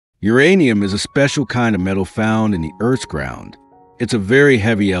Uranium is a special kind of metal found in the Earth's ground. It's a very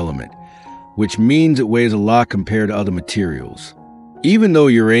heavy element, which means it weighs a lot compared to other materials. Even though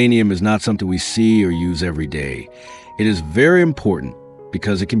uranium is not something we see or use every day, it is very important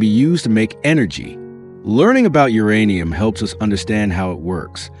because it can be used to make energy. Learning about uranium helps us understand how it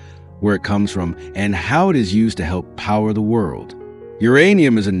works, where it comes from, and how it is used to help power the world.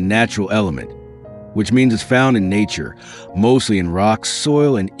 Uranium is a natural element, which means it's found in nature, mostly in rocks,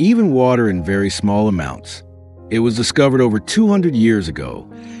 soil, and even water in very small amounts. It was discovered over 200 years ago,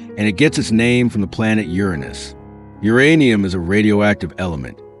 and it gets its name from the planet Uranus. Uranium is a radioactive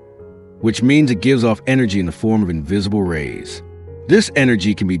element, which means it gives off energy in the form of invisible rays. This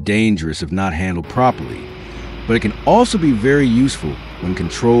energy can be dangerous if not handled properly, but it can also be very useful when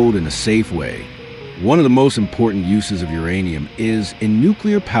controlled in a safe way. One of the most important uses of uranium is in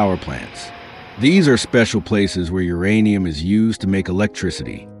nuclear power plants. These are special places where uranium is used to make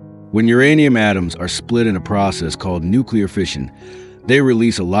electricity. When uranium atoms are split in a process called nuclear fission, they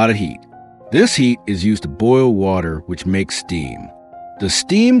release a lot of heat. This heat is used to boil water, which makes steam. The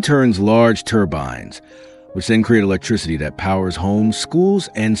steam turns large turbines, which then create electricity that powers homes, schools,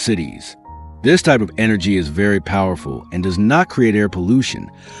 and cities. This type of energy is very powerful and does not create air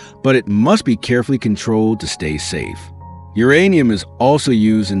pollution, but it must be carefully controlled to stay safe. Uranium is also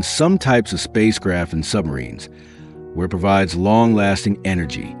used in some types of spacecraft and submarines, where it provides long-lasting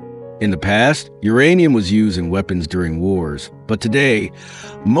energy. In the past, uranium was used in weapons during wars, but today,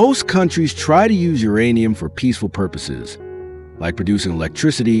 most countries try to use uranium for peaceful purposes, like producing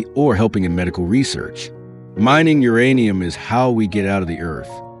electricity or helping in medical research. Mining uranium is how we get out of the Earth.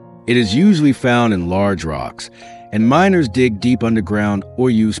 It is usually found in large rocks, and miners dig deep underground or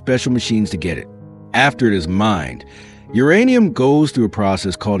use special machines to get it. After it is mined, uranium goes through a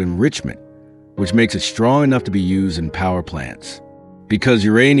process called enrichment, which makes it strong enough to be used in power plants. Because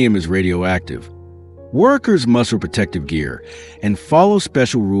uranium is radioactive, workers must wear protective gear and follow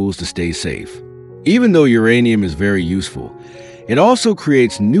special rules to stay safe. Even though uranium is very useful, it also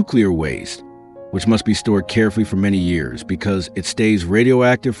creates nuclear waste, which must be stored carefully for many years because it stays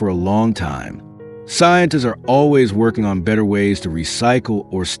radioactive for a long time. Scientists are always working on better ways to recycle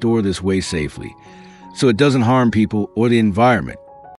or store this waste safely, so it doesn't harm people or the environment.